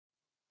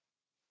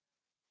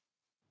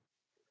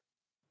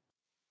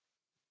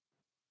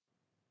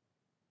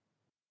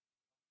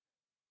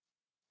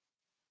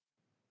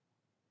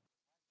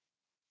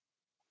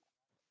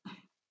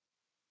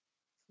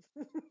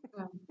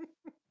Yeah.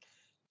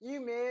 You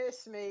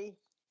miss me.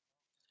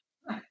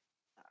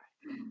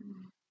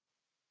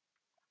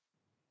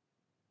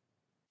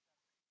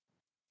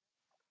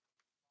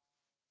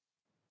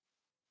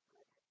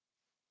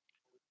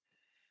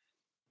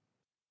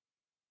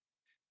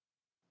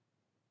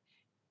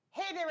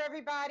 Hey there,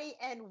 everybody,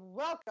 and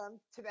welcome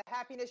to the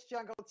Happiness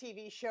Jungle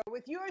TV show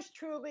with yours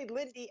truly,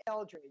 Lyn-Dee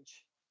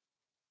Eldridge.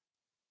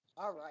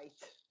 All right.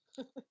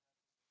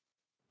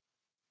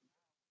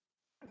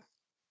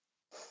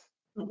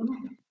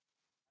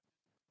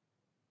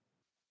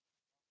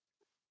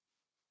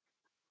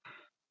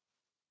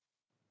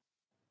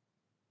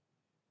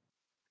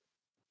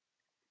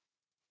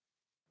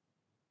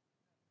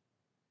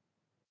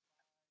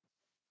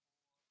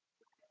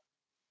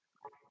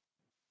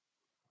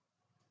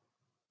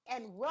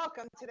 And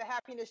welcome to the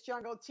Happiness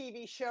Jungle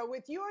TV show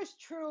with yours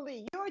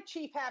truly, your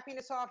Chief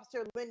Happiness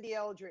Officer, Lyn-Dee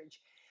Eldridge.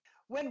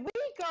 When we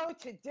go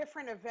to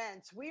different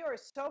events, we are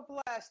so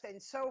blessed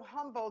and so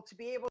humbled to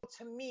be able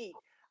to meet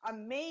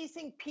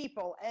amazing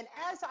people. And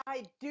as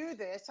I do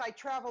this, I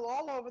travel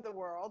all over the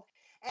world.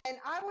 And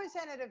I was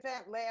at an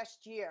event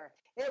last year.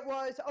 It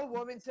was a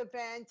women's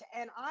event,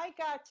 and I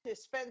got to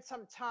spend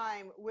some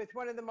time with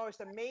one of the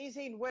most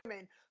amazing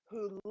women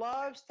who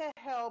loves to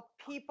help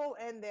people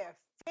and their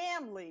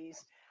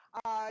families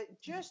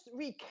just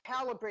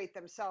recalibrate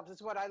themselves,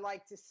 is what I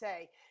like to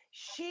say.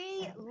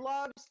 She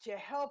loves to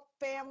help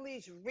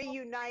families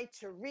reunite,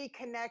 to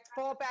reconnect,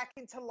 fall back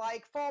into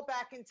like, fall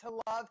back into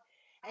love.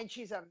 And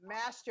she's a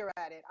master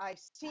at it. I've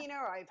seen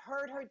her, I've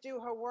heard her do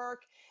her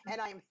work,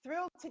 and I'm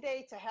thrilled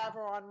today to have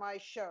her on my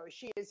show.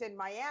 She is in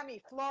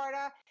Miami,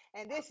 Florida,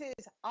 and this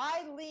is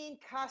Aileen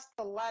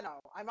Castellano.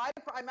 I might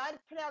have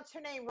pronounced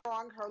her name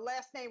wrong, her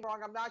last name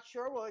wrong. I'm not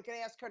sure. We're going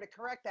to ask her to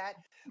correct that.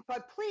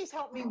 But please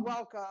help me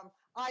welcome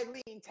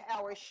Aileen to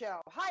our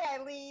show. Hi,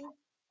 Aileen.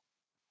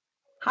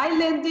 Hi,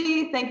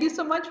 Lindy. Thank you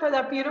so much for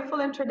that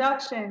beautiful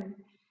introduction.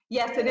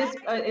 Yes, it Did is.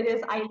 I? It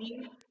is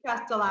Aileen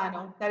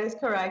Castellano. That is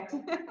correct.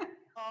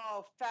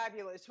 Oh,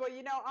 fabulous. Well,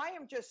 I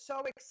am just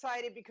so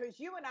excited because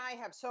you and I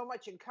have so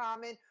much in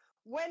common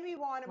when we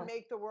want to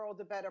make the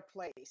world a better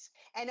place.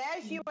 And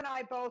as you and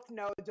I both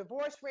know,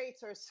 divorce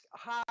rates are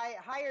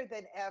higher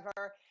than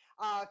ever.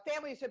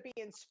 Families are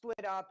being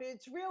split up.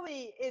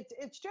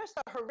 It's just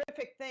a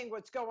horrific thing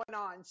what's going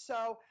on.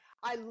 So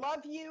I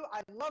love you.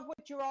 I love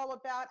what you're all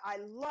about. I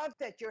love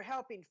that you're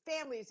helping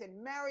families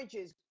and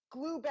marriages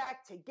glue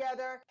back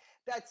together.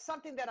 That's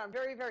something that I'm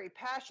very, very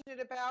passionate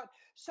about.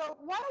 So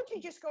why don't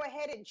you just go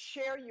ahead and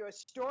share your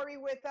story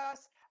with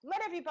us?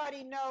 Let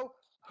everybody know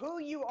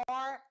who you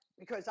are,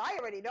 because I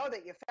already know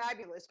that you're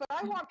fabulous, but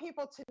I want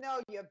people to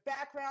know your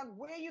background,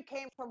 where you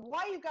came from,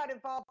 why you got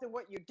involved in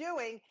what you're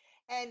doing,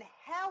 and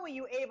how are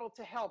you able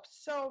to help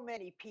so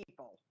many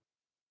people?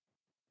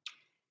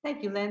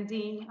 Thank you,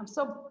 Lindy. I'm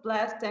so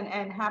blessed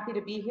and happy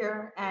to be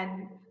here.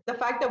 And the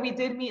fact that we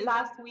did meet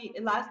last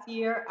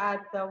year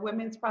at the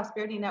Women's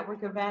Prosperity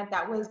Network event,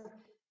 that was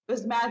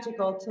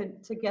magical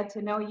to get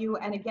to know you.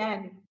 And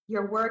again,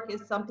 your work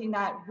is something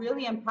that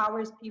really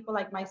empowers people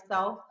like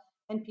myself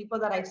and people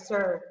that I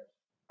serve.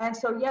 And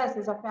so, yes,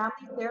 as a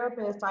family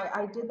therapist,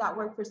 I did that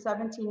work for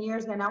 17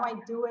 years, and now I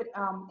do it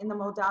in the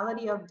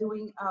modality of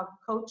doing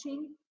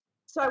coaching.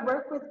 So I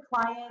work with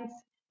clients,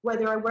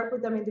 whether I work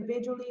with them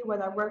individually,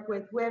 whether I work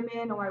with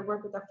women or I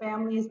work with the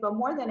families. But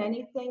more than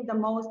anything, the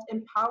most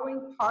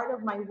empowering part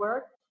of my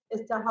work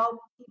is to help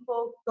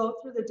people go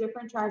through the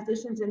different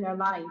transitions in their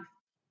life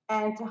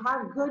and to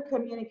have good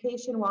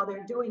communication while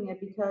they're doing it,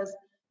 because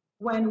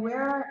when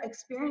we're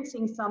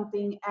experiencing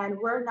something and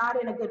we're not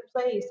in a good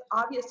place,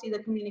 obviously the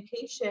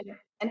communication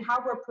and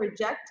how we're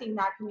projecting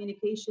that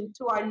communication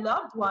to our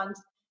loved ones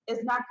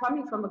is not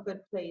coming from a good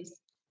place.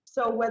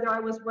 So whether I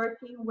was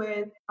working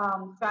with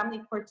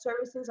family court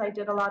services, I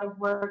did a lot of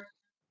work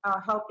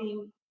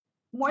helping.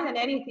 More than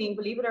anything,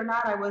 believe it or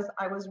not,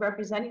 I was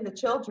representing the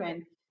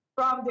children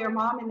from their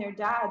mom and their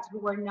dads who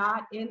were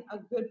not in a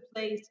good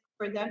place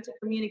for them to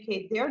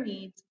communicate their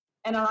needs.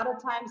 And a lot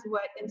of times,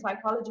 what in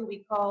psychology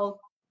we call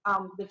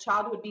the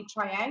child would be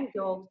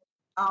trianguled.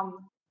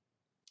 Um,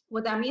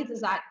 what that means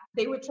is that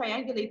they would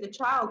triangulate the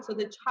child, so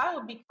the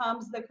child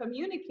becomes the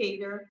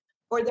communicator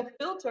or the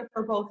filter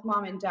for both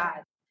mom and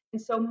dad.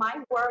 And so my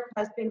work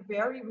has been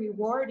very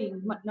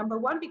rewarding. Number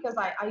one, because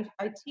I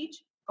teach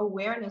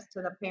awareness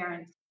to the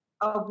parents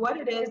of what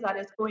it is that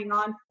is going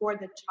on for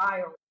the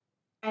child.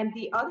 And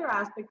the other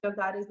aspect of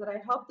that is that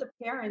I help the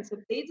parents, if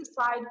they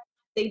decide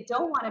they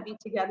don't want to be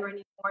together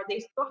anymore, they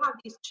still have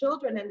these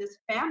children and this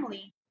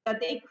family that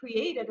they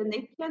created, and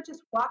they can't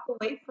just walk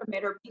away from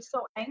it or be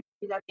so angry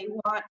that they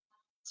want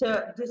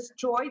to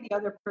destroy the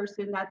other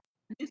person that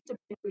used to be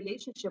in a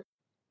relationship.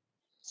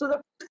 So the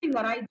first thing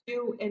that I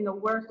do in the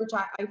work, which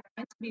I find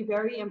to be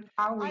very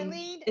empowering,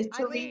 Eileen, is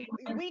to Eileen,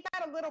 read. we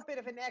got a little bit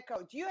of an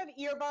echo. Do you have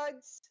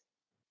earbuds?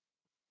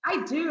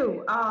 I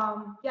do.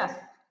 Yes.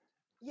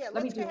 Yeah,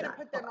 Let me let's go do ahead and that.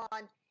 put them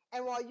on.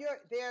 And while you're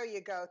there, you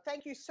go.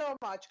 Thank you so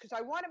much, because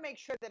I want to make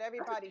sure that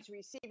everybody's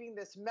receiving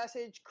this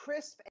message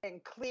crisp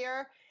and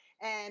clear.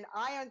 And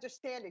I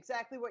understand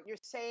exactly what you're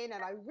saying,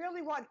 and I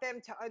really want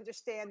them to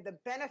understand the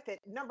benefit,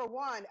 number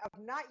one, of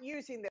not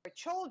using their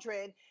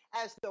children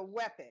as the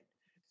weapon.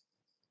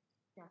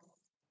 Yes.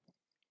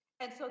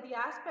 And so the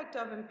aspect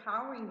of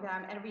empowering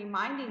them and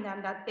reminding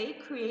them that they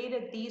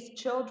created these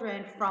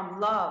children from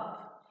love.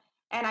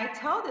 And I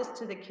tell this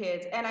to the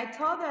kids, and I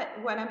tell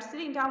that when I'm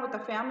sitting down with the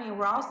family and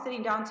we're all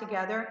sitting down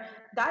together,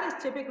 that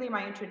is typically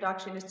my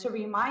introduction, is to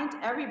remind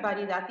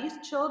everybody that these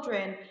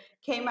children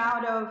came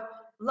out of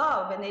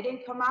love and they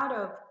didn't come out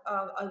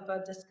of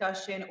a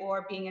discussion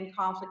or being in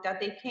conflict, that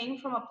they came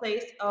from a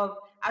place of,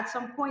 at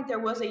some point, there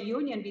was a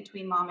union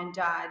between mom and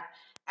dad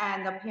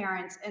and the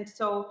parents. And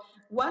so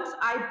once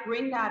I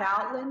bring that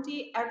out,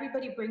 Lyn-Dee,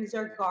 everybody brings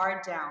their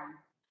guard down.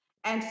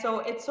 And so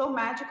it's so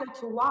magical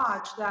to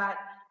watch that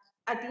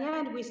at the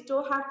end, we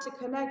still have to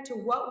connect to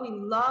what we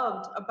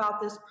loved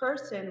about this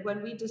person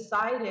when we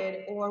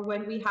decided or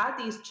when we had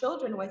these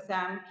children with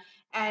them,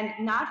 and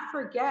not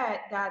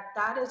forget that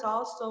that is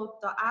also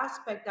the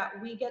aspect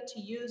that we get to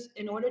use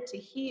in order to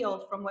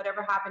heal from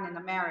whatever happened in the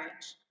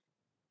marriage.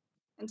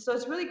 And so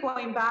it's really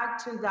going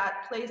back to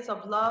that place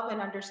of love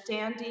and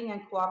understanding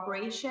and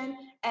cooperation.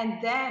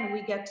 And then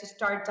we get to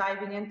start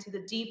diving into the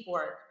deep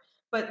work.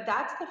 But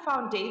that's the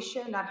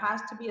foundation that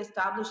has to be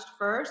established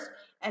first.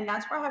 And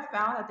that's where I have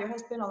found that there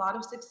has been a lot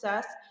of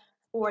success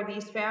for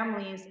these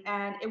families.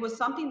 And it was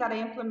something that I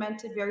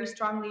implemented very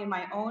strongly in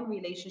my own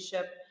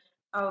relationship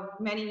of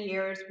many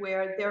years,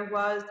 where there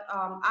was,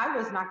 I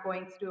was not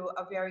going through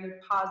a very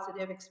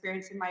positive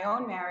experience in my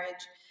own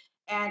marriage.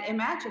 And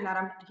imagine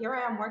that here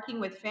I am working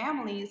with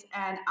families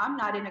and I'm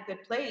not in a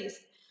good place.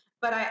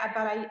 But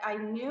I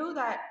knew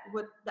that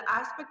with the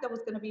aspect that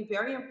was going to be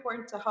very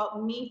important to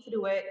help me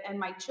through it and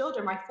my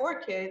children, my 4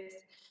 kids,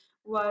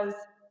 was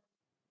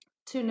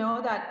to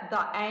know that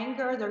the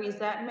anger, the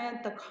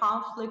resentment, the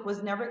conflict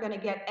was never going to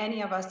get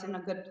any of us in a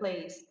good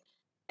place.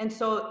 And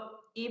so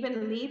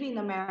even leaving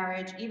the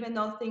marriage, even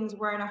though things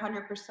weren't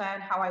 100%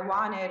 how I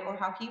wanted or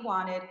how he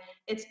wanted,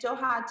 it still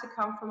had to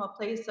come from a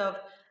place of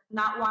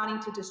not wanting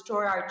to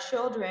destroy our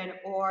children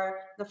or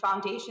the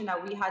foundation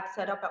that we had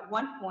set up at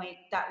one point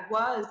that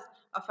was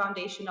a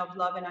foundation of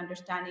love and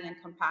understanding and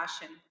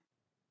compassion.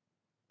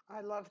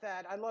 I love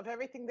that. I love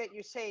everything that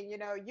you're saying. You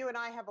know, you and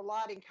I have a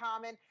lot in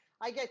common.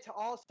 I get to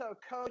also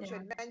coach Yeah.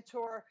 and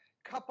mentor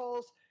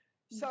couples.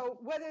 So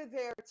whether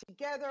they're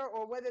together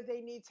or whether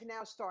they need to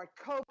now start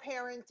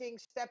co-parenting,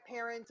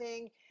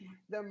 step-parenting,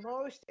 the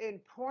most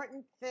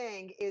important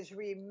thing is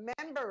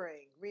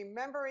remembering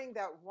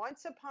that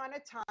once upon a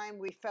time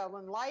we fell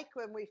in like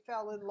when we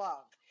fell in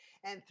love.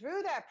 And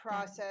through that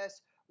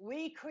process,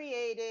 we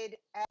created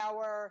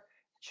our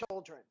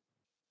children.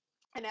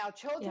 And our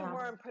children Yeah.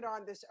 weren't put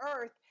on this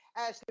earth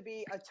as to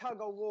be a tug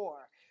of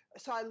war.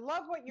 So I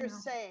love what you're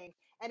saying.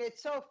 And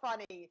it's so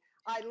funny,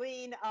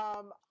 Aileen.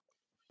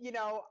 You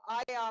know,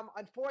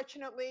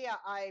 unfortunately,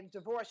 I'm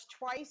divorced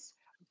twice.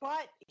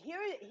 But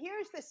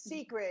here's the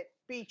secret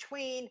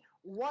between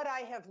what I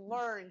have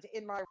learned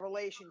in my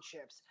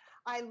relationships.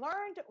 I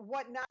learned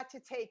what not to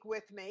take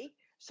with me,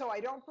 so I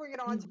don't bring it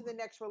on to the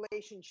next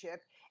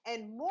relationship.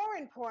 And more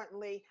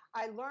importantly,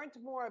 I learned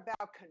more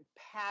about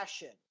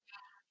compassion.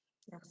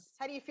 Yes.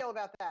 How do you feel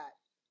about that?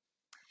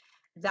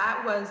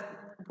 That was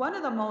one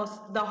of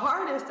the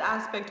hardest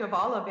aspect of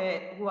all of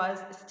it, was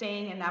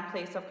staying in that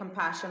place of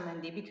compassion,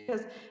 Lyn-Dee,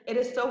 because it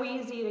is so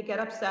easy to get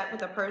upset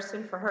with a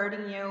person for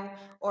hurting you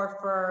or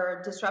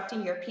for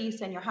disrupting your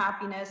peace and your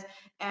happiness.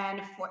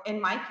 And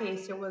in my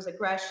case, there was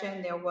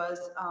aggression, there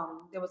was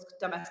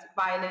domestic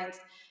violence.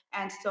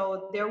 And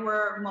so there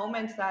were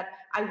moments that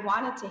I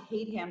wanted to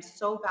hate him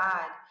so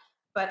bad.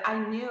 But I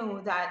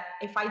knew that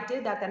if I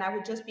did that, then I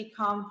would just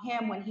become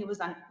him when he was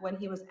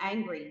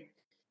angry.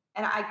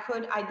 And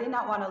I did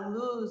not want to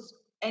lose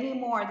any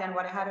more than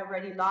what I had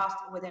already lost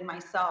within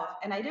myself.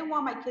 And I didn't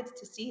want my kids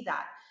to see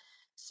that.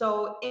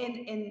 So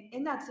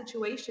in that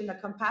situation, the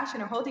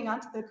compassion, or holding on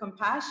to the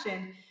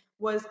compassion,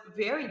 was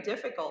very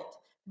difficult.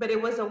 But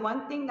it was the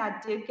one thing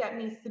that did get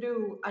me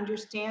through,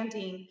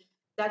 understanding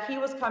that he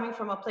was coming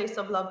from a place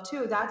of love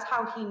too. That's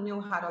how he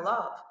knew how to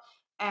love.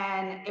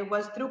 And it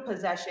was through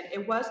possession,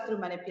 it was through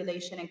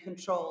manipulation and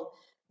control,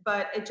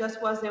 but it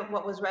just wasn't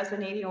what was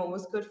resonating or what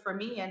was good for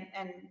me.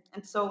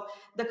 And so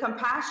the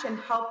compassion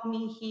helped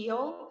me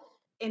heal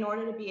in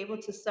order to be able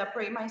to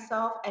separate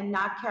myself and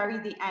not carry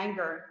the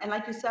anger. And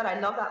like you said, I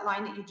love that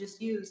line that you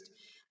just used.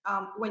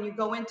 When you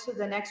go into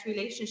the next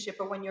relationship,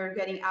 or when you're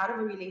getting out of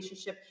a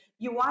relationship,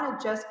 you want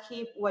to just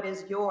keep what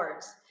is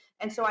yours.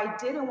 And so I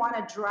didn't want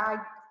to drag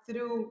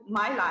through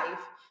my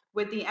life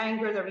with the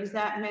anger, the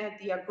resentment,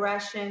 the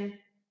aggression.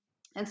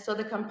 And so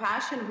the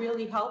compassion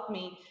really helped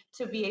me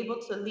to be able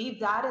to leave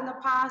that in the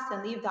past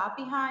and leave that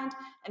behind,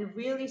 and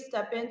really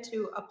step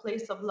into a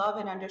place of love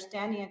and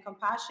understanding and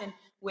compassion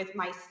with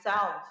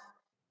myself,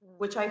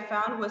 which I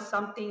found was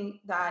something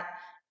that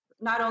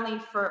not only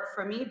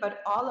for me,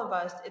 but all of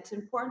us, it's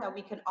important that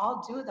we can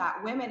all do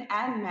that, women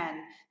and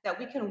men, that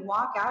we can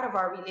walk out of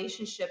our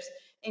relationships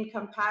in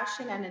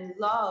compassion and in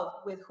love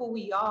with who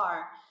we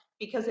are.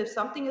 Because if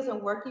something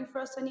isn't working for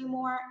us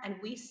anymore and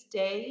we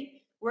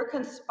stay, we're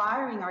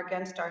conspiring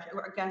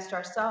against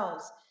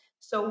ourselves.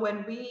 So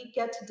when we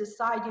get to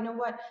decide, you know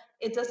what,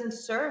 it doesn't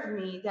serve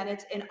me, then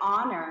it's in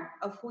honor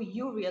of who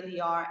you really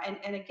are.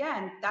 And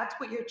again, that's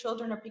what your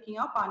children are picking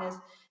up on,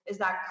 is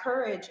that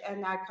courage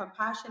and that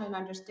compassion and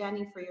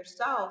understanding for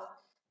yourself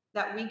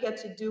that we get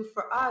to do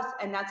for us.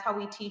 And that's how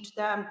we teach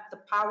them the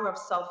power of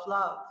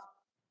self-love.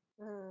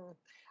 Mm,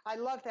 I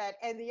love that.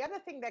 And the other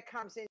thing that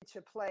comes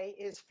into play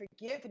is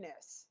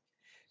forgiveness.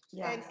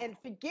 Yes. And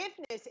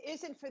forgiveness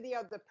isn't for the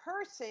other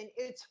person,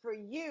 it's for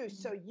you,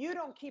 so you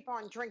don't keep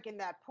on drinking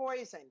that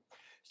poison.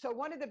 So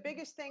one of the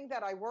biggest things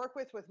that I work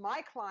with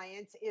my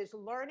clients is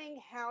learning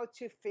how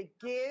to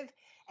forgive.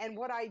 And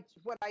what I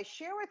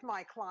share with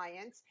my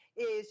clients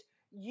is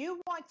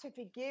you want to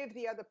forgive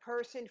the other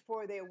person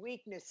for their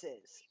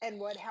weaknesses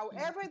and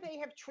however they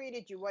have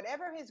treated you,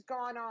 whatever has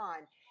gone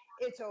on,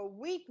 it's a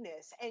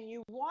weakness, and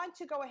you want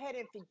to go ahead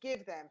and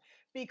forgive them,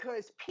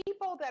 because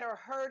people that are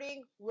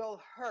hurting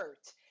will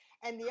hurt.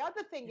 And the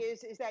other thing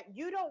is that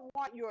you don't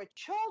want your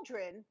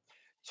children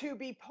to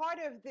be part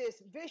of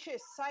this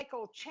vicious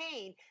cycle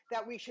chain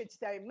that we should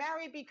stay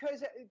married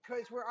because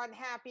we're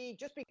unhappy,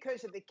 just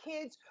because of the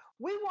kids.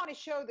 We want to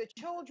show the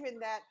children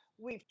that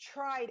we've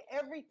tried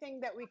everything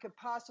that we could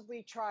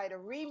possibly try to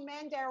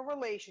remend our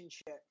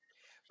relationship.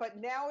 But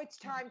now it's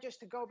time just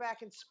to go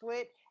back and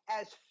split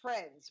as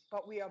friends.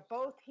 But we are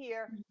both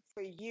here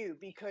for you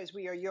because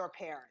we are your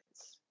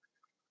parents.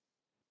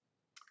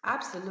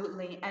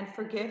 Absolutely. And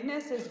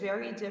forgiveness is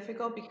very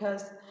difficult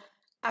because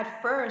at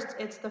first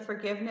it's the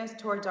forgiveness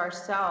towards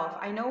ourselves.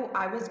 I know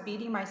I was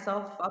beating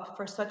myself up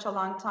for such a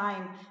long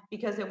time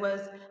because it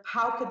was,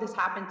 how could this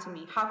happen to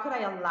me? How could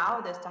I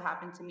allow this to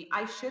happen to me?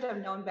 I should have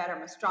known better.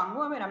 I'm a strong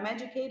woman. I'm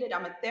educated.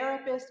 I'm a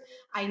therapist.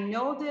 I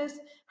know this.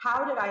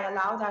 How did I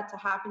allow that to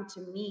happen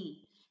to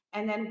me?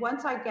 And then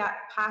once I got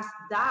past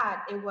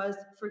that, it was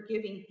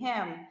forgiving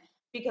him,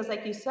 because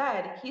like you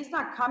said, he's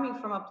not coming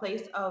from a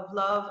place of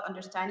love,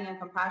 understanding, and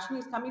compassion.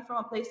 He's coming from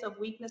a place of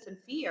weakness and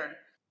fear.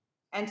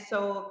 And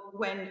so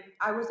when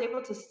I was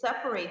able to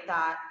separate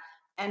that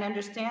and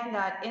understand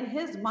that in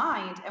his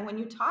mind, and when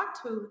you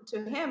talk to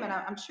him, and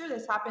I'm sure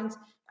this happens,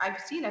 I've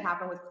seen it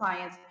happen with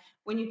clients,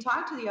 when you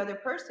talk to the other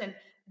person,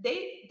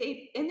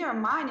 they in their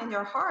mind, in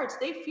their hearts,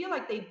 they feel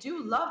like they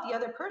do love the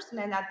other person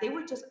and that they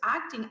were just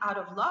acting out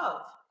of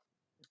love.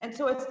 And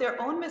so it's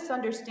their own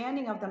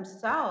misunderstanding of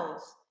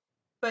themselves.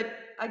 But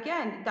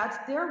again, that's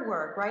their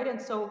work, right?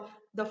 And so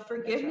the That's right.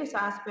 forgiveness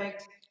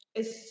aspect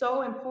is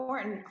so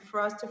important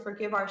for us to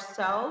forgive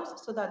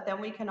ourselves so that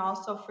then we can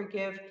also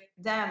forgive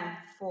them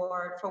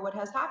for what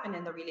has happened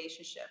in the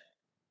relationship.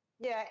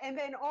 Yeah, and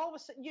then all of a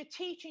sudden you're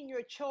teaching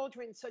your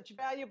children such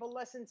valuable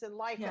lessons in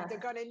life that Yes. they're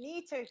going to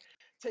need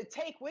to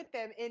take with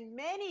them in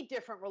many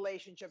different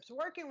relationships,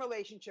 working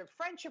relationships,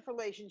 friendship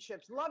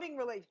relationships, loving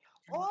relationships,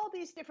 all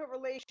these different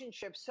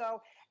relationships.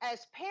 So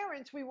as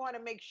parents, we want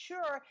to make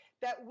sure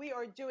that we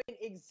are doing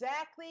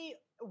exactly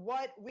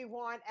what we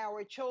want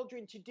our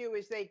children to do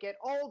as they get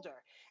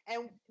older.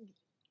 And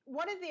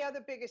one of the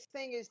other biggest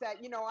thing is that,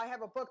 I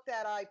have a book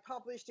that I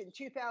published in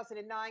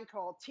 2009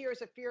 called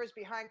Tears of Fears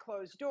Behind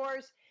Closed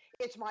Doors.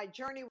 It's my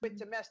journey with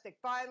domestic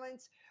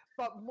violence.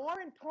 But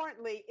more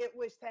importantly, it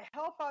was to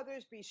help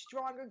others be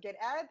stronger, get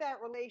out of that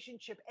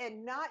relationship,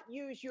 and not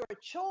use your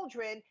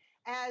children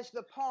as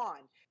the pawn.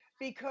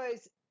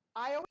 Because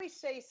I always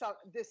say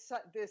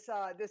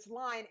this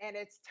line, and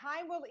it's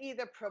time will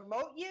either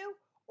promote you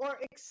or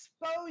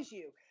expose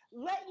you.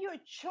 Let your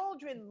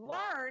children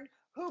learn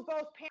who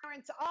both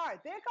parents are.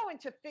 They're going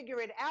to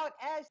figure it out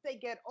as they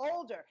get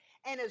older.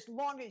 And as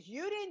long as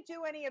you didn't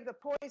do any of the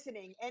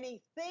poisoning,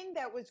 anything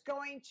that was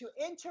going to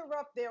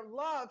interrupt their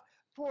love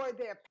for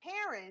their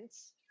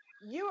parents,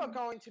 you are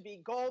going to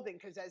be golden.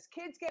 Because as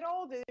kids get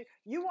older,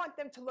 you want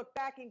them to look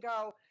back and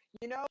go,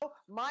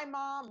 my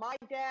mom, my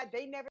dad,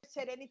 they never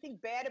said anything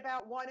bad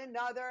about one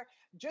another.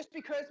 Just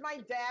because my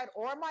dad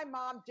or my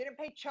mom didn't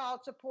pay child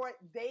support,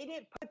 they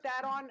didn't put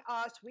that on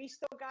us. We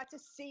still got to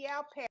see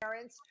our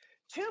parents.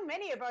 Too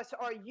many of us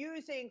are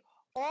using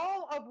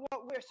all of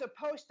what we're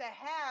supposed to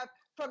have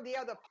from the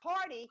other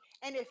party,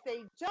 and if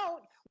they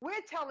don't, we're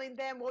telling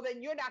them, well,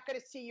 then you're not going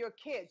to see your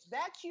kids.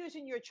 That's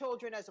using your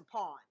children as a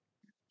pawn.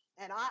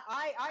 And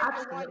I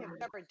for one, have Absolutely.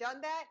 never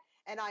done that,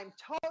 and I'm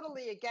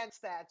totally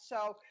against that.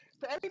 So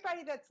for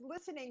everybody that's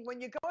listening, when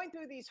you're going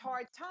through these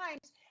hard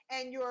times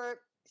and your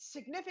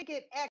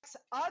significant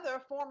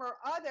former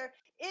other,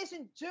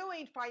 isn't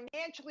doing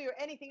financially or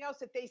anything else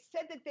that they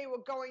said that they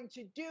were going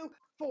to do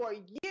for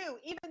you,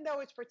 even though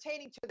it's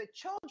pertaining to the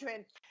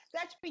children,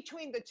 that's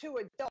between the two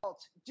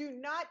adults. Do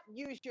not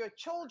use your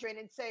children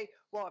and say,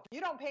 well, if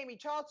you don't pay me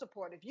child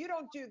support, if you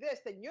don't do this,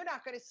 then you're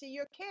not going to see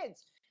your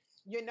kids.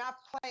 You're not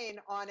playing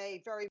on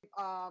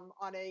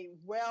a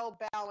well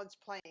balanced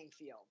playing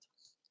field.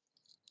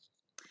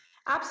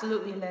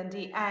 Absolutely,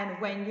 Lyn-Dee. And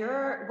when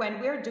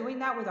we're doing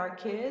that with our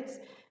kids,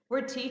 We're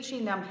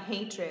teaching them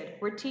hatred.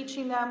 We're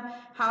teaching them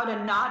how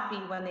to not be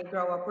when they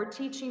grow up. We're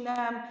teaching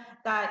them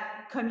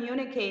that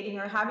communicating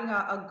or having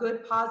a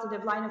good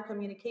positive line of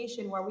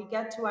communication where we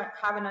get to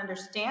have an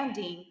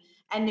understanding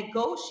and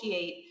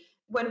negotiate.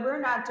 When we're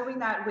not doing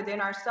that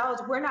within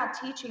ourselves, we're not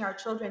teaching our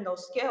children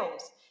those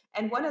skills.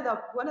 And one of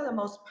the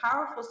most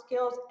powerful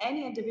skills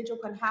any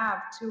individual can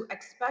have to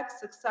expect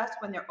success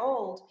when they're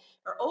old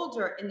or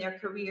older in their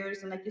careers,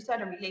 and like you said,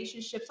 in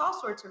relationships, all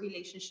sorts of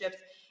relationships,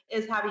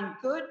 is having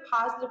good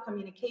positive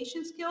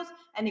communication skills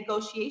and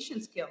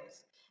negotiation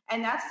skills.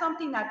 And that's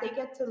something that they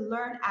get to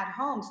learn at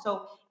home.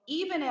 So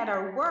even at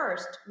our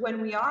worst,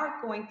 when we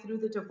are going through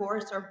the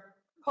divorce or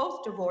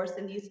post-divorce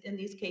in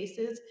these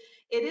cases,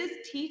 it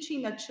is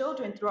teaching the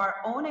children through our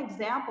own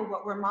example,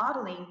 what we're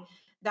modeling,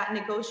 that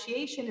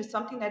negotiation is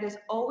something that is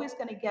always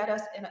going to get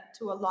us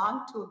to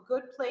a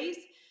good place,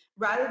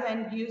 rather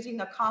than using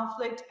the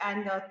conflict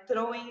and the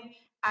throwing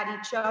at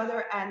each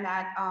other and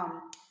that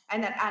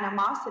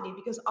animosity,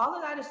 because all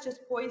of that is just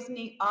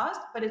poisoning us,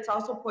 but it's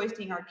also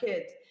poisoning our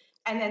kids.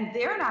 And then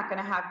they're not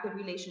going to have good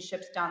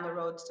relationships down the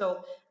road.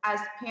 So as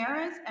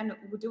parents, and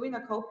we're doing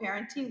a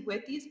co-parenting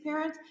with these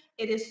parents,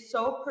 it is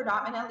so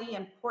predominantly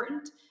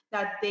important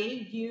that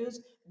they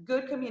use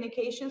good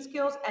communication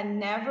skills and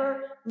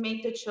never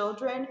make the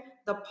children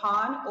the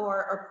pawn,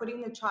 or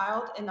putting the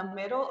child in the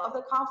middle of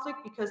the conflict,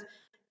 because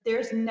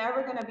there's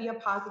never going to be a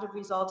positive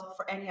result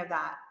for any of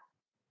that.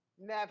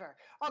 Never.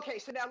 Okay,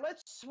 so now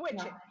let's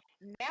switch it.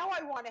 Now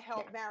I want to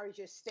help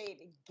marriages stay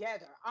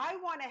together. I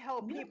want to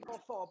help people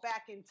fall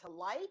back into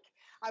like.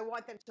 I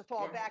want them to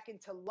fall back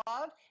into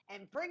love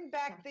and bring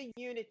back the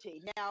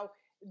unity. Now,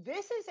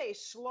 this is a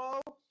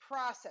slow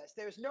process.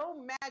 There's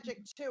no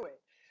magic to it.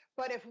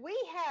 But if we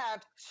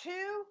have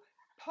two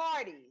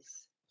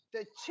parties,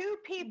 the two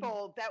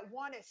people that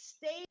want to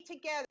stay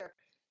together,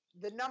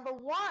 the number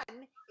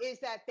one is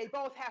that they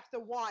both have to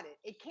want it.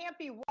 It can't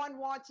be one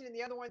wants it and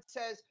the other one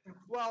says,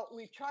 well,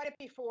 we've tried it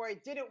before,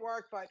 it didn't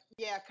work, but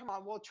yeah, come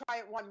on, we'll try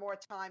it one more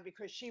time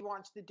because she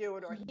wants to do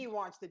it or he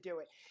wants to do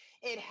it.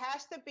 It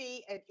has to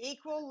be an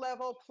equal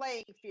level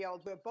playing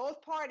field where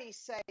both parties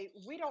say,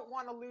 we don't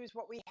want to lose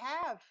what we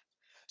have.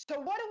 So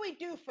what do we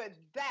do for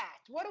that?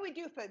 What do we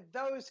do for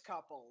those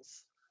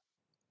couples?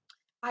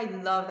 I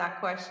love that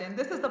question.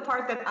 This is the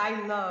part that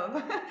I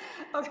love.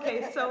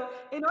 Okay, so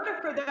in order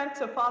for them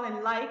to fall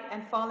in like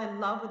and fall in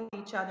love with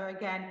each other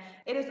again,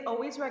 it is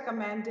always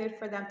recommended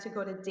for them to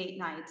go to date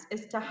nights,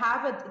 is to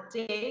have a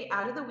day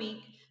out of the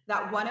week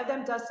that one of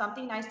them does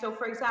something nice. So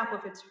for example,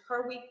 if it's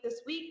her week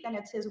this week, then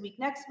it's his week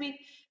next week.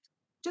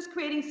 Just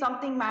creating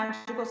something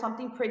magical,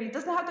 something pretty. It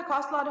doesn't have to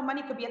cost a lot of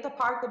money. It could be at the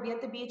park, could be at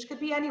the beach, could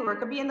be anywhere,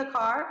 could be in the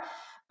car.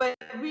 But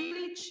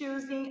really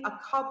choosing a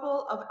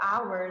couple of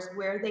hours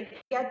where they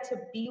get to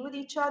be with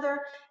each other,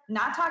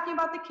 not talking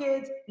about the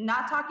kids,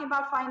 not talking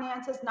about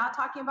finances, not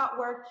talking about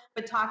work,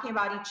 but talking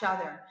about each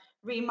other.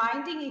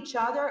 Reminding each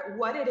other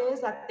what it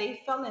is that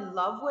they fell in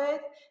love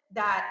with,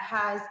 that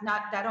has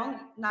not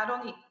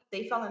only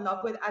they fell in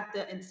love with at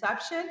the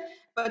inception,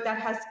 but that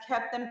has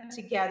kept them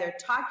together,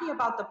 talking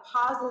about the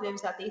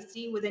positives that they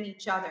see within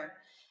each other.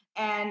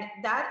 And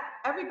that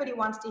everybody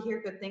wants to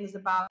hear good things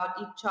about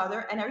each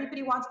other, and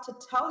everybody wants to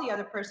tell the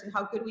other person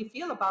how good we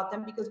feel about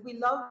them, because we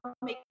love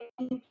making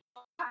people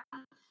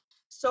happy.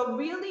 So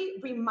really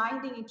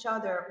reminding each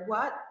other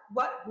what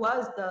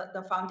was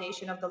the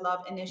foundation of the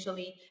love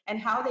initially, and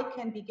how they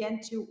can begin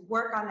to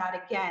work on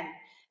that again.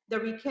 The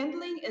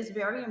rekindling is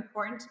very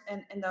important,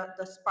 and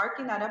the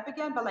sparking that up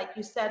again. But like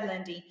you said,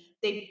 Lyn-Dee,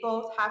 they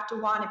both have to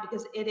want it,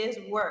 because it is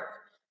work.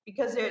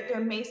 Because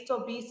there may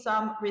still be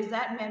some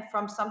resentment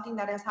from something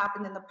that has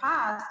happened in the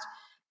past.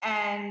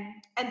 And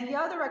the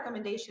other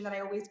recommendation that I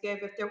always give,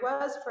 if there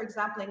was, for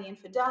example, any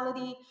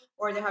infidelity,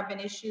 or there have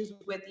been issues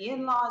with the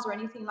in-laws or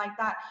anything like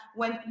that,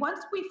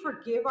 once we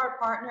forgive our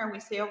partner and we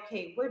say,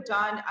 okay, we're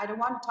done, I don't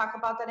want to talk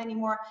about that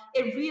anymore,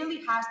 it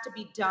really has to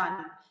be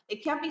done.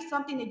 It can't be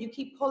something that you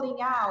keep pulling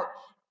out.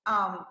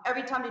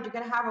 Every time that you're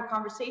going to have a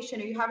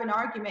conversation or you have an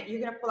argument, you're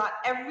going to pull out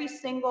every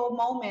single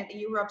moment that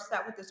you were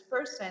upset with this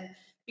person,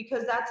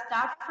 because that's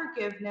not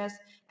forgiveness,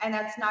 and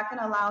that's not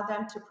going to allow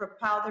them to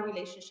propel the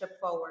relationship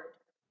forward.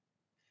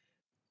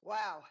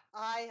 Wow,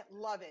 I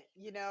love it.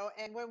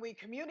 And when we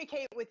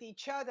communicate with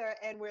each other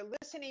and we're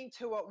listening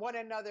to what one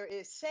another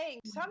is saying,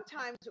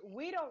 sometimes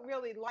we don't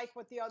really like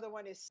what the other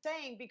one is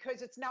saying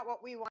because it's not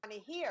what we want to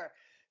hear.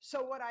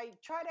 So what I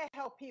try to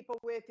help people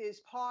with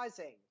is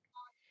pausing.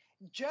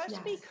 Just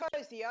Yes.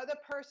 because the other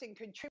person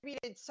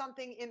contributed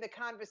something in the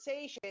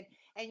conversation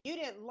and you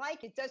didn't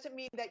like it doesn't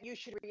mean that you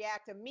should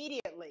react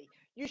immediately.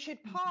 You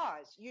should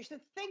pause. You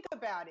should think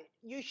about it.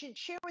 You should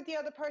share with the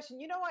other person,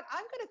 you know what,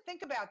 I'm going to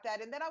think about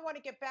that, and then I want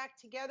to get back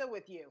together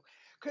with you.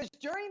 Because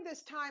during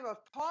this time of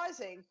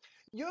pausing,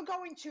 you're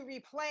going to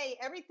replay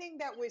everything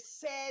that was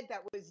said,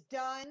 that was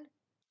done,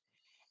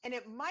 and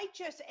it might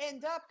just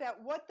end up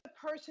that what the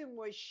person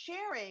was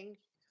sharing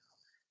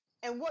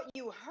and what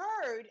you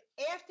heard,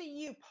 after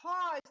you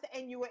paused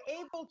and you were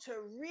able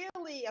to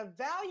really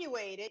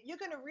evaluate it, you're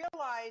going to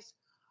realize,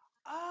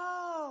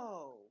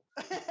 oh,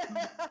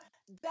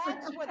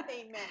 That's what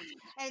they meant.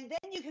 And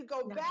then you could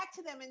go Yeah. back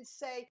to them and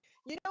say,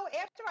 you know,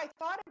 after I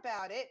thought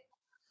about it,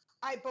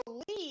 I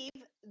believe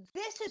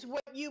this is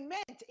what you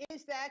meant.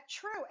 Is that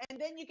true?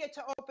 And then you get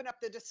to open up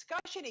the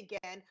discussion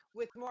again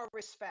with more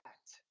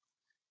respect.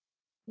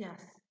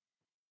 Yes.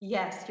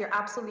 Yes, you're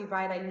absolutely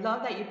right. I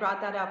love that you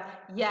brought that up.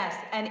 Yes,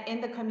 and in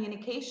the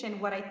communication,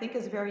 what I think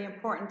is very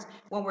important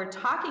when we're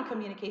talking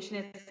communication,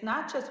 it's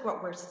not just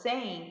what we're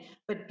saying,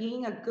 but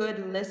being a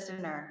good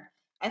listener.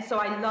 And so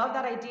I love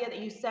that idea that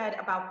you said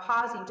about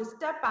pausing, to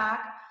step back,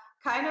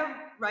 kind of,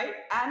 right,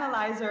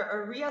 analyze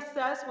or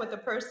reassess what the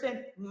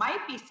person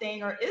might be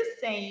saying or is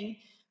saying,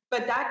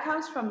 but that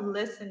comes from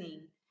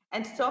listening.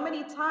 And so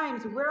many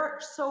times we're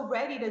so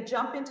ready to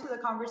jump into the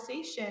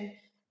conversation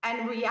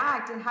and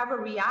react and have a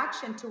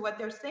reaction to what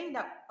they're saying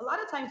that a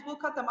lot of times we'll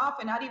cut them off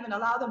and not even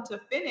allow them to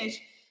finish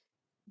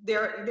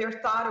their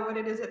thought or what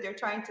it is that they're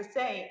trying to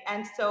say.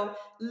 And so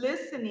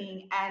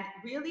listening and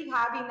really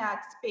having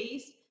that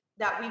space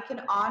that we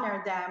can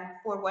honor them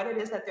for what it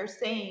is that they're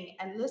saying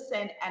and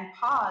listen and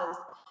pause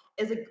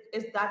is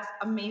that's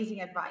amazing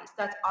advice.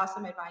 That's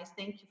awesome advice.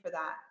 Thank you for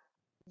that.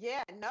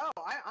 Yeah, no,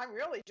 I'm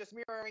really just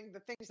mirroring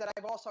the things that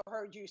I've also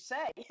heard you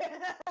say.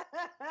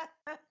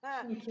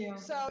 Thank you.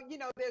 So, you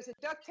know, there's a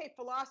duct tape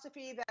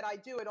philosophy that I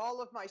do at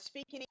all of my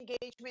speaking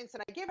engagements,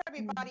 and I give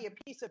everybody a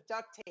piece of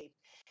duct tape.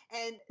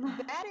 And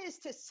that is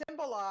to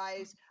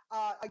symbolize,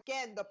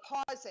 again, the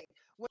pausing.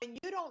 When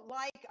you don't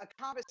like a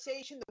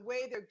conversation the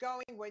way they're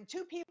going, when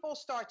two people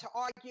start to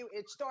argue,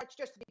 it starts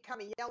just to become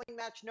a yelling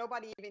match.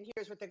 Nobody even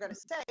hears what they're going to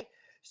say.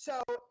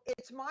 So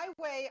it's my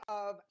way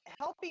of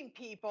helping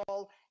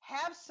people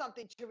have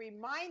something to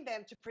remind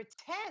them to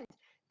pretend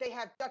they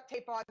have duct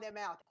tape on their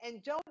mouth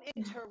and don't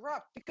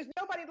interrupt, because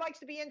nobody likes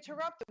to be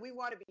interrupted. We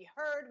want to be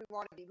heard. We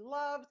want to be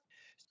loved.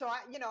 So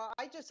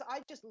I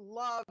just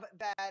love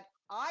that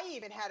I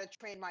even had to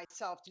train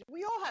myself to.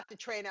 We all have to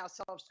train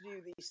ourselves to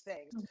do these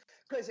things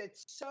because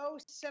it's so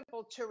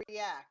simple to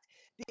react.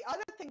 The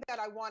other thing that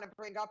I want to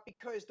bring up,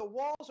 because the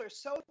walls are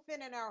so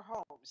thin in our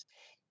homes,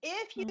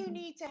 if you Mhm.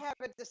 need to have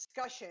a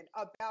discussion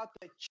about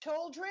the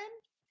children,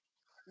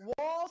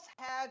 walls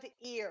have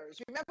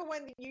ears. Remember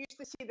when you used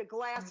to see the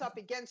glass up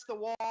against the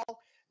wall?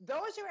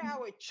 Those are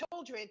our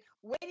children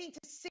waiting to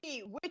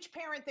see which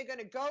parent they're going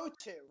to go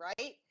to,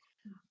 right?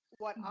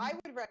 What I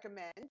would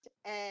recommend,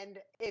 and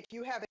if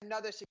you have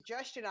another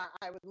suggestion,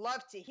 I would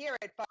love to hear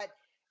it, but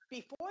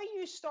before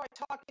you start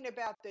talking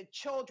about the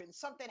children,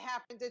 something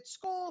happened at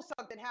school,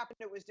 something happened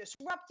that was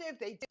disruptive,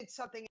 they did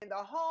something in the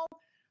home,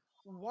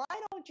 why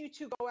don't you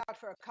two go out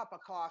for a cup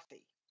of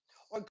coffee?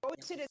 Or go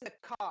sit in the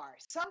car,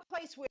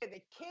 someplace where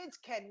the kids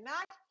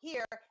cannot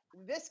hear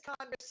this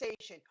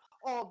conversation.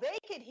 All they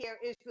can hear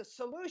is the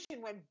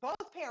solution when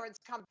both parents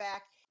come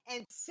back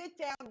and sit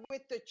down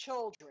with the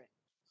children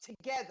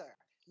together,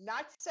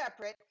 not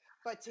separate,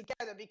 but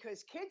together,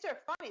 because kids are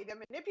funny.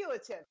 They're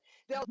manipulative.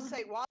 They'll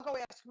say, well, I'll go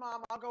ask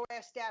mom. I'll go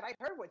ask dad. I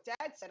heard what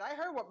dad said. I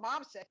heard what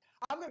mom said.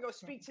 I'm going to go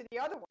speak to the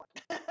other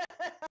one.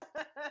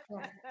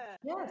 Yes.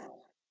 Yes.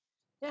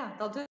 Yeah,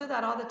 they'll do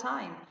that all the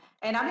time.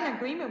 And I'm in Yeah.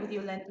 agreement with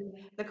you,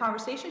 Lyn-Dee. The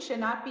conversation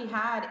should not be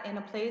had in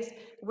a place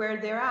where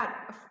they're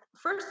at.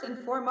 First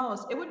and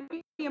foremost, it would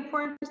be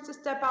important just to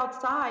step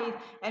outside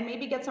and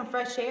maybe get some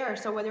fresh air.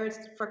 So whether it's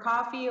for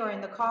coffee or in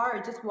the car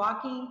or just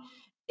walking,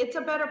 it's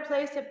a better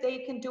place if they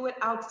can do it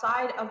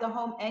outside of the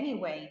home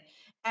anyway.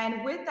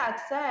 And with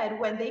that said,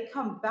 when they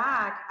come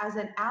back as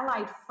an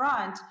allied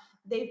front,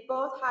 they've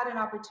both had an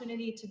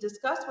opportunity to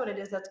discuss what it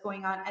is that's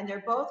going on, and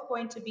they're both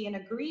going to be in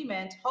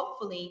agreement,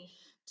 hopefully,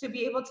 to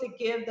be able to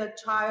give the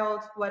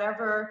child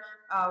whatever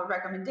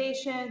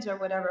recommendations or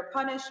whatever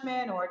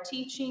punishment or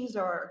teachings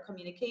or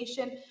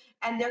communication.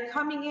 And they're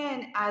coming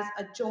in as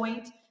a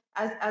joint,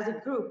 as a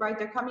group, right?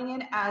 They're coming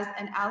in as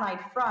an allied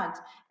front.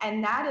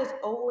 And that is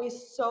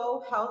always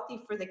so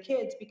healthy for the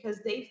kids because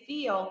they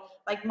feel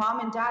like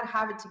mom and dad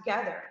have it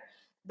together.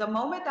 The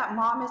moment that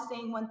mom is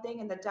saying one thing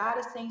and the dad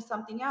is saying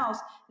something else,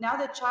 now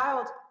the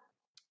child,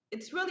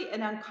 it's really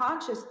an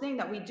unconscious thing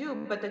that we do,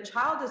 but the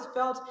child is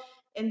felt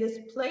in this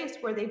place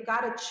where they've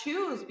got to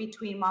choose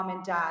between mom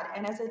and dad.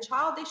 And as a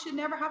child, they should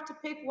never have to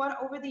pick one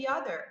over the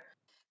other.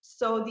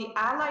 So the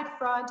allied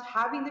front,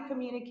 having the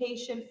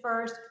communication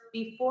first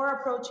before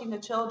approaching the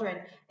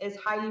children is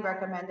highly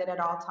recommended at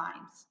all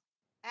times.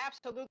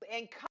 Absolutely.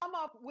 And come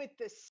up with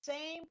the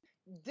same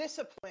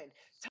discipline.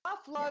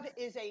 Tough love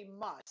Yes, is a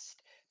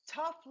must.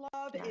 Tough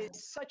love yes.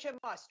 is such a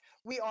must.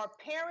 We are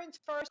parents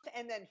first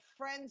and then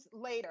friends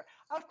later.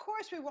 Of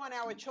course, we want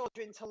our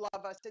children to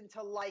love us and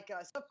to like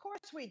us. Of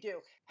course, we do.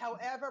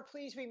 However,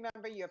 please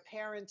remember your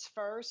parents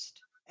first,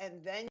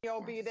 and then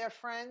you'll be Yes. their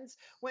friends.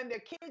 When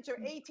their kids are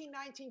 18,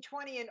 19,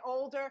 20, and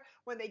older,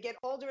 when they get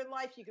older in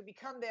life, you can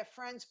become their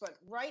friends. But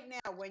right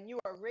now, when you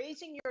are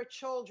raising your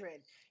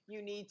children,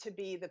 you need to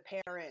be the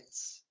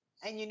parents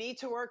and you need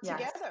to work Yes.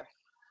 together.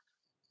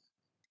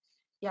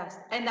 Yes,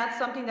 and that's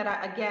something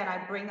that again,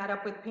 I bring that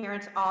up with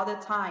parents all the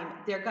time.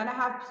 They're going to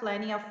have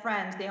plenty of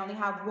friends. They only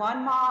have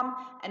one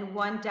mom and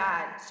one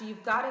dad. So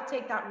you've got to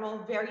take that role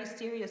very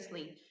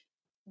seriously.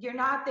 you're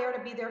not there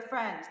to be their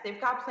friends. They've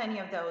got plenty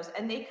of those,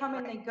 and they come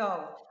and they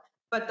go.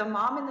 But the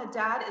mom and the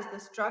dad is the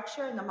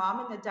structure, and the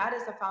mom and the dad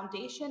is the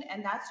foundation,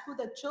 and that's who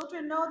the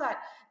children know that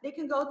they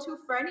can go to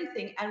for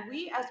anything. And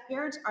we as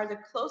parents are the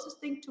closest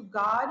thing to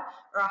God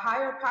or a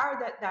higher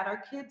power that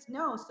our kids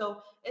know.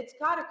 So it's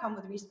got to come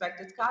with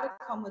respect. It's got to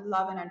come with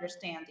love and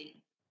understanding.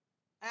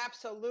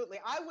 Absolutely.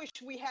 I wish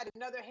we had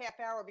another half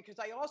hour because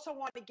I also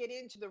want to get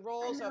into the I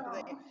roles of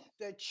know.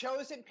 the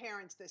chosen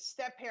parents, the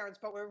step parents,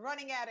 but we're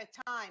running out of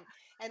time.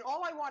 And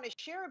all I want to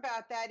share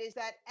about that is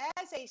that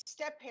as a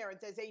step parent,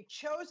 as a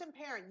chosen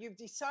parent, you've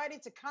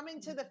decided to come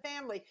into the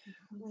family,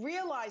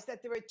 realize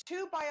that there are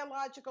two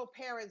biological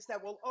parents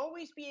that will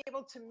always be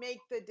able to make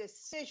the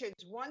decisions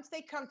once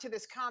they come to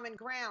this common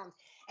ground.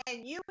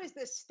 And you as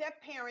the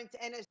step parent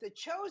and as the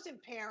chosen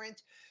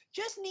parent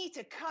just need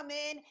to come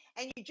in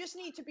and you just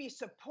need to be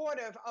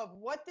supportive of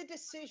what the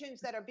decisions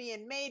that are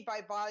being made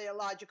by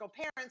biological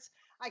parents.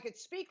 I could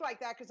speak like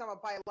that because I'm a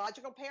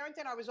biological parent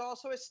and I was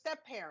also a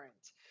step parent.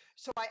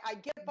 So I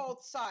get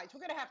both sides.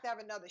 We're going to have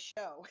another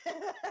show.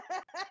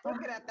 We're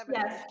going to have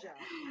another Yes, show.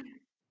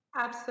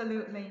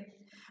 absolutely.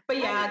 But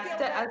How do you yeah, feel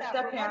about as that?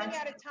 step We're running parents,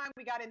 out of time.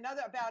 We got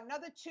about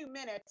another 2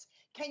 minutes.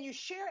 Can you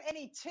share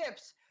any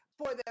tips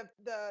for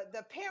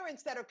the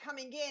parents that are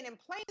coming in and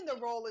playing the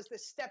role as the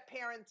step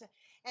parent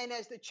and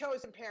as the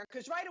chosen parent?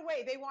 Because right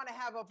away they want to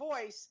have a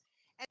voice,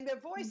 and their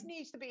voice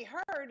needs to be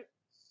heard,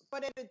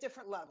 but at a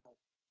different level.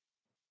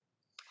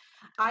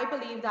 I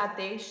believe that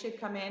they should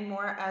come in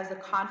more as a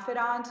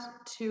confidant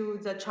to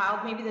the child.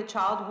 Maybe the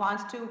child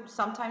wants to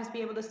sometimes be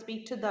able to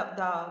speak to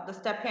the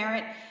step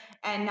parent,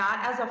 and not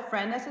as a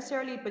friend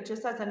necessarily, but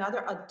just as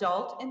another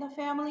adult in the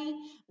family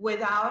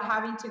without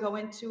having to go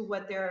into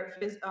what their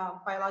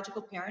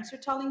biological parents are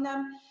telling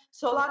them.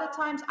 So a lot of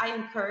times I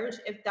encourage,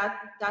 if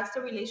that's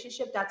the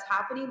relationship that's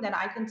happening, then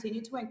I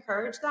continue to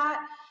encourage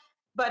that.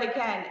 But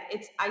again,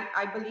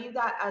 I believe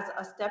that as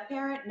a step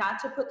parent, not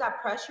to put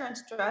that pressure and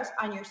stress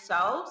on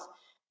yourselves,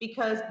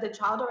 because the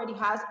child already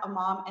has a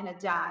mom and a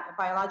dad, a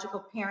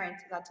biological parent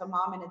that's a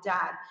mom and a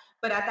dad.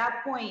 But at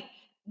that point,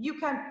 you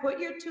can put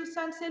your 2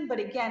 cents in, but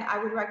again, I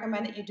would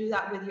recommend that you do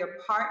that with your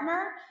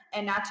partner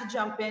and not to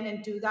jump in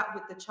and do that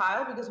with the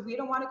child, because we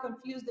don't want to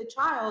confuse the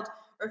child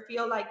or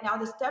feel like now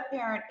the step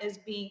parent is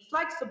being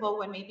flexible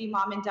when maybe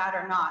mom and dad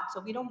are not. So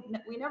we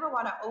never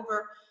want to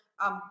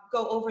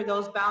go over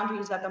those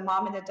boundaries that the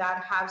mom and the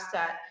dad have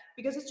set,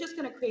 because it's just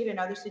going to create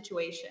another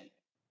situation.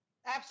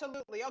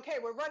 Absolutely. Okay,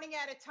 we're running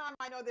out of time.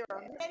 I know there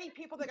are many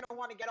people that are going to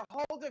want to get a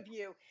hold of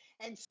you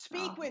and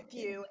speak Oh, with thank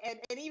you. you and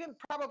even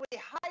probably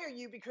hire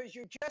you because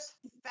you're just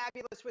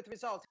fabulous with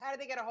results. How do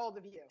they get a hold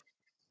of you?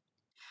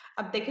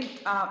 They can,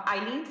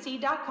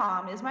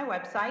 AilleenC.com is my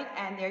website,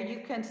 and there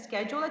you can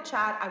schedule a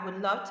chat. I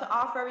would love to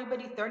offer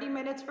everybody 30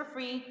 minutes for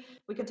free.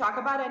 We can talk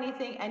about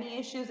anything, any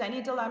issues,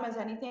 any dilemmas,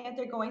 anything that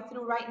they're going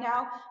through right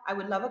now. I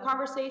would love a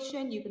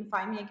conversation. You can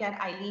find me again,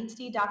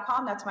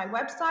 AilleenC.com. That's my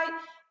website.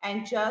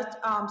 And just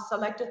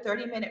select a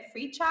 30-minute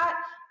free chat,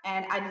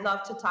 and I'd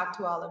love to talk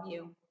to all of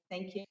you.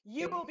 Thank you.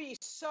 You will be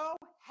so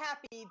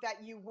happy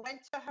that you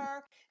went to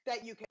her, that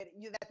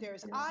that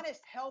there's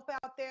honest help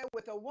out there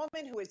with a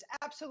woman who is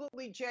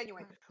absolutely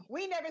genuine.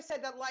 We never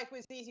said that life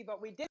was easy,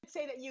 but we did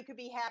say that you could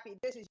be happy.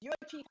 This is your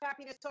Chief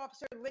Happiness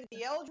Officer,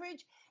 Lyn-Dee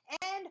Eldridge,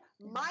 and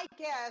my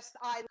guest,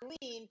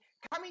 Aileen,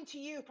 coming to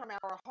you from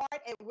our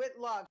heart and with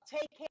love.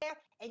 Take care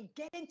and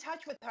get in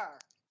touch with her.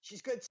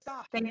 She's good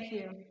stuff. Thank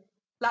you.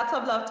 Lots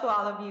of love to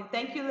all of you.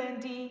 Thank you,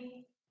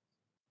 Lyn-Dee.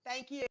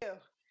 Thank you.